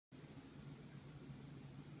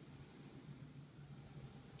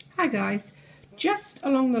Hi guys, just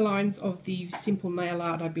along the lines of the simple nail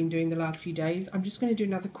art I've been doing the last few days, I'm just going to do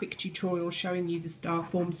another quick tutorial showing you the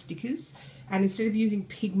Starform stickers, and instead of using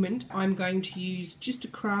pigment I'm going to use just a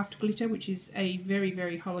craft glitter, which is a very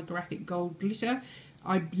holographic gold glitter.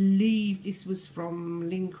 I believe this was from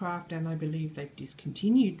Lincraft and I believe they've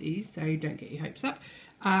discontinued these, so don't get your hopes up.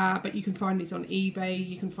 But you can find this on eBay,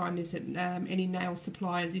 you can find this at any nail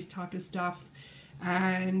suppliers, this type of stuff.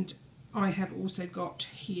 And I have also got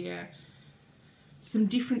here some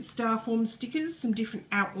different Starform stickers, some different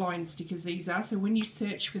outline stickers these are. So when you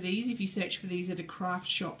search for these, if you search for these at a craft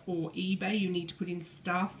shop or eBay, you need to put in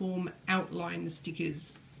Starform outline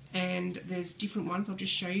stickers. And there's different ones, I'll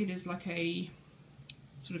just show you. There's like a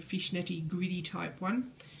sort of fishnetty, gritty type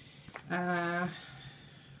one.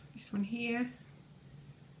 This one here,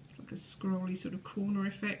 it's like a scrolly sort of corner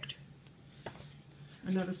effect.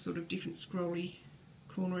 Another sort of different scrolly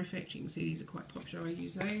corner effect. You can see these are quite popular, I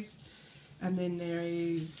use those. And then there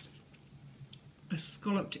is a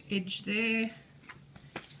scalloped edge there,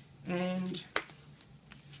 and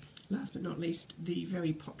last but not least the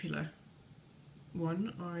very popular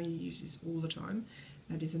one, I use this all the time,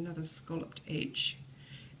 that is another scalloped edge.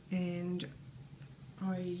 And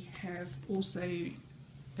I have also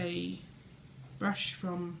a brush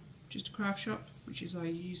from just a craft shop, which is I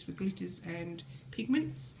use for glitters and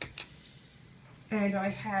pigments. And I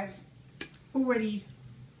have already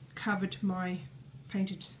covered my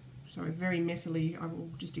painted, sorry, very messily, I will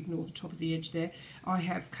just ignore the top of the edge there. I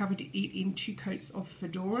have covered it in 2 coats of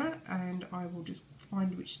Fedora, and I will just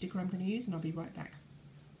find which sticker I'm going to use and I'll be right back.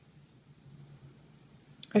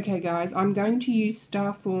 Okay guys, I'm going to use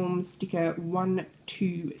Starform sticker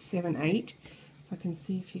 1278. If I can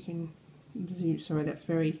see if you can zoom, sorry that's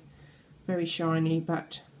very shiny,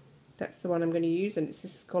 but that's the one I'm going to use, and it's a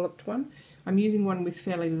scalloped one. I'm using one with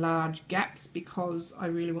fairly large gaps because I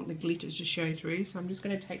really want the glitter to show through, so I'm just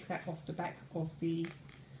going to take that off the back of the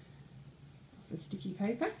sticky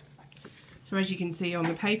paper. So as you can see on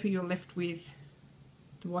the paper you're left with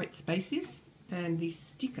the white spaces, and the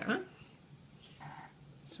sticker,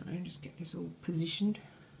 sorry, I'll just get this all positioned.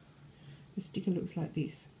 The sticker looks like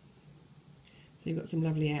this. So you've got some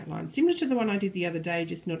lovely outlines, similar to the one I did the other day,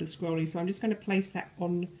 just not as scrolly. So I'm just going to place that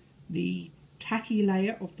on the tacky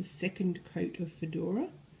layer of the second coat of Fedora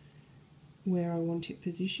where I want it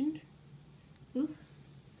positioned. Ooh.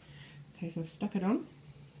 Okay, so I've stuck it on.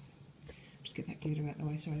 Just get that glitter out of the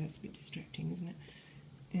way, sorry that's a bit distracting, isn't it?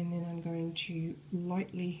 And then I'm going to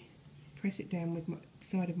lightly press it down with my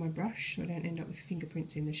side of my brush so I don't end up with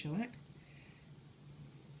fingerprints in the shellac.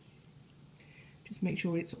 Just make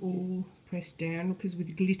sure it's all pressed down, because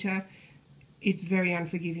with glitter it's very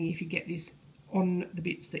unforgiving if you get this on the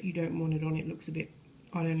bits that you don't want it on. It looks a bit,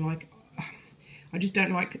 I just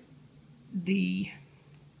don't like the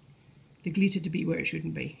glitter to be where it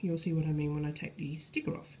shouldn't be. You'll see what I mean when I take the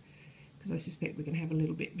sticker off, because I suspect we're going to have a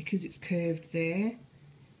little bit, because it's curved there,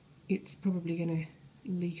 it's probably going to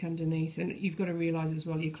leak underneath. And you've got to realise as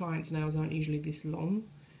well, your client's nails aren't usually this long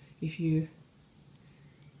if you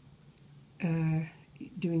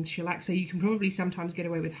doing shellac, so you can probably sometimes get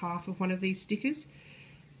away with half of one of these stickers.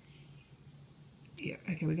 Yeah,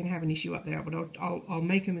 okay, we're going to have an issue up there, but I'll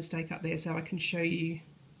make a mistake up there so I can show you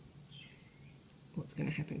what's going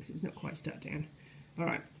to happen, because it's not quite stuck down.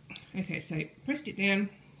 Alright, okay, so pressed it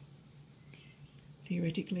down,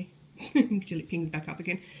 theoretically, until it pings back up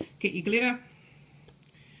again. Get your glitter,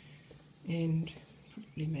 and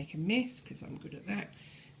probably make a mess, because I'm good at that.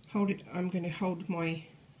 Hold it, I'm going to hold my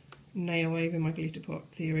nail over my glitter pot,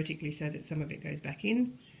 theoretically, so that some of it goes back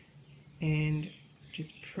in, and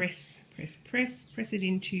just press it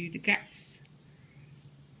into the gaps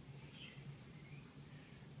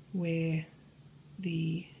where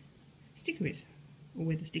the sticker is, or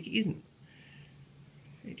where the sticker isn't.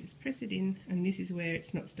 So just press it in, and this is where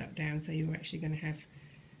it's not stuck down, so you're actually going to have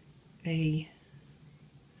a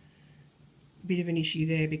bit of an issue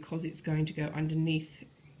there, because it's going to go underneath,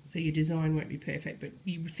 so your design won't be perfect, but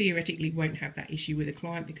you theoretically won't have that issue with a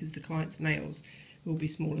client, because the client's nails will be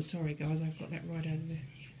smaller. Sorry guys, I've got that right out of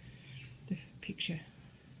the picture.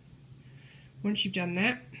 Once you've done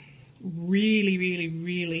that, really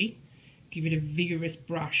give it a vigorous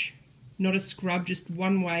brush, not a scrub, just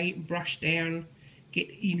one way, brush down.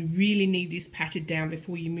 You really need this patted down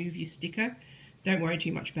before you move your sticker. Don't worry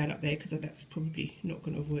too much about up there, because that's probably not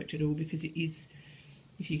going to have worked at all, because it is,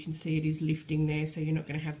 if you can see, it is lifting there, so you're not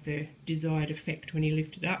going to have the desired effect when you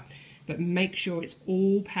lift it up. But make sure it's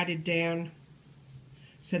all patted down,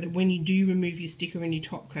 so that when you do remove your sticker and your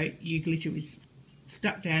top coat, your glitter is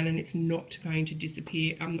stuck down and it's not going to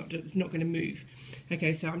disappear. It's not going to move.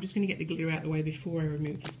 Okay, so I'm just going to get the glitter out of the way before I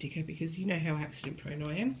remove the sticker, because you know how accident prone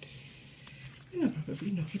I am. And I'll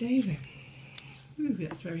probably knock it over. Ooh,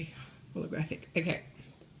 that's very holographic. Okay,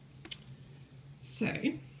 so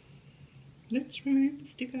let's remove the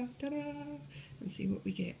sticker, ta-da, and see what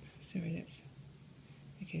we get. Sorry, that's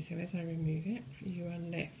okay. So as I remove it, you are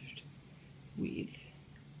left with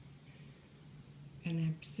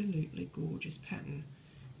an absolutely gorgeous pattern,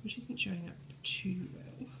 which isn't showing up too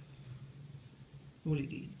well. Well,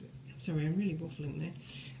 it is, but sorry, I'm really waffling there.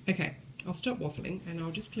 Okay, I'll stop waffling and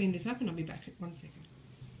I'll just clean this up and I'll be back in 1 second.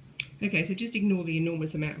 Okay, so just ignore the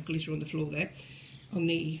enormous amount of glitter on the floor there, on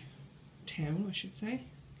the towel I should say,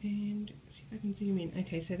 and see if I can zoom in.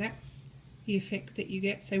 Okay, so that's the effect that you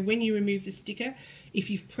get. So when you remove the sticker,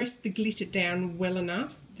 if you've pressed the glitter down well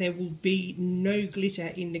enough, there will be no glitter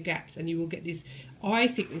in the gaps and you will get this. I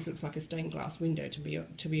think this looks like a stained glass window, to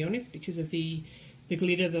be honest, because of the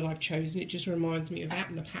glitter that I've chosen. It just reminds me of that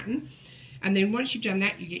and the pattern. And then once you've done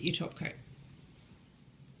that, you get your top coat.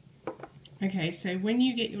 Okay, so when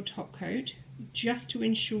you get your top coat, just to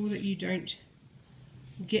ensure that you don't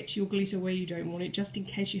get your glitter where you don't want it, just in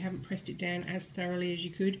case you haven't pressed it down as thoroughly as you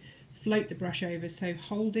could, float the brush over. So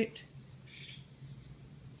hold it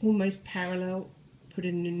almost parallel, put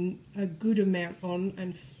in a good amount on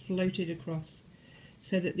and float it across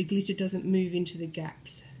so that the glitter doesn't move into the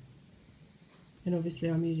gaps. And obviously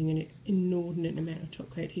I'm using an inordinate amount of top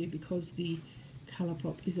coat here because the colour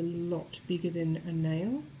pop is a lot bigger than a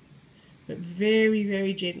nail. But very,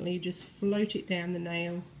 very gently just float it down the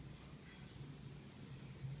nail.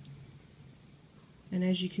 And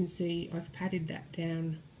as you can see, I've patted that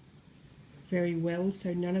down very well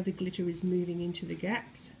so none of the glitter is moving into the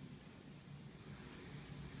gaps.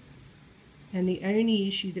 And the only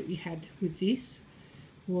issue that we had with this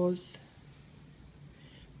was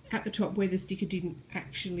at the top where the sticker didn't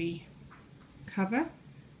actually cover.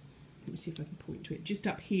 Let me see if I can point to it. Just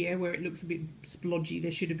up here where it looks a bit splodgy,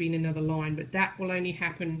 there should have been another line, but that will only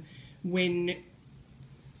happen when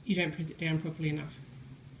you don't press it down properly enough,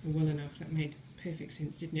 or well enough. That made perfect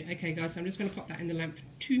sense, didn't it? Okay guys, so I'm just going to pop that in the lamp for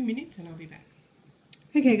 2 minutes and I'll be back.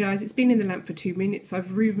 Okay guys, it's been in the lamp for 2 minutes.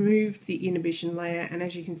 I've removed the inhibition layer and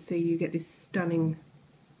as you can see you get this stunning,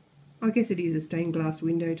 I guess it is a stained glass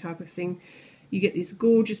window type of thing. You get this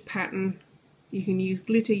gorgeous pattern. You can use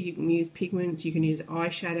glitter, you can use pigments, you can use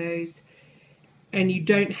eyeshadows, and you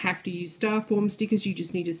don't have to use Starform stickers. You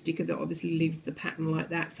just need a sticker that obviously leaves the pattern like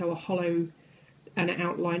that. So a hollow and an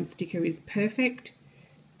outline sticker is perfect.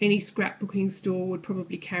 Any scrapbooking store would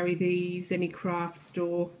probably carry these, any craft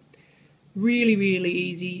store. Really, really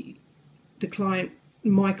easy.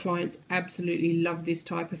 My clients absolutely love this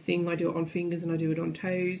type of thing. I do it on fingers and I do it on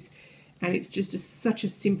toes. And it's just such a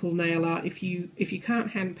simple nail art. If you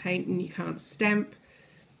can't hand paint and you can't stamp,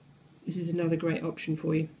 this is another great option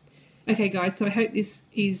for you. Okay guys, so I hope this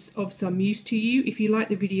is of some use to you. If you like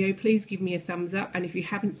the video, please give me a thumbs up, and if you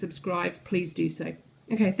haven't subscribed, please do so.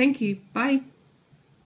 Okay, thank you. Bye.